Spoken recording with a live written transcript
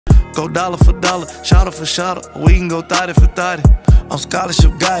Go dollar for dollar, shotter for shotter. We can go thotty for thotty. I'm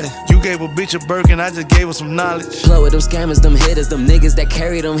scholarship guided. You gave a bitch a Birkin, I just gave her some knowledge. Play with them scammers, them hitters, them niggas that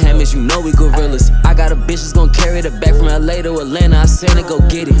carry them hammers. You know we gorillas. I got a bitch that's gon' carry the back from LA to Atlanta. I said to go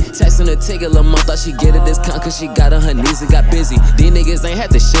get it. Texting the ticket, lil' mom thought she get a discount cause she got on her knees and got busy. These niggas ain't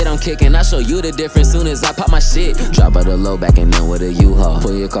had the shit I'm kicking. I show you the difference soon as I pop my shit. Drop out the low, backing in with a U-Haul.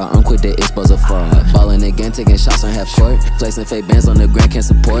 Pull your car, I'm quick to expose a fraud. Ballin' again, taking shots on half court. Flexing fake bands on the ground, can't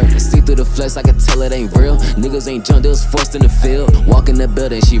support. See through the flex, I can tell it ain't real. Niggas ain't jumped, it was forced in the field. Walk in the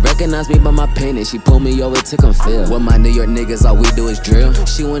building, she recognized me by my pen and she pulled me over to come feel. With my New York niggas, all we do is drill.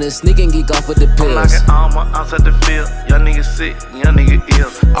 She wanna sneak and geek off with the pills. I'm knocking armor outside the field. Young nigga sick, young nigga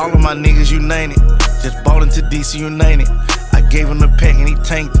ill. All of my niggas, you name it. Just ballin' to DC, you name it. I gave him the pack and he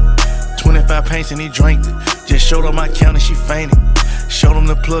tanked it. 25 paints and he drank it. Just showed her my count and she fainted. Showed him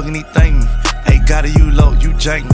the plug and he thanked me. Hey, got it, you low, you jank me.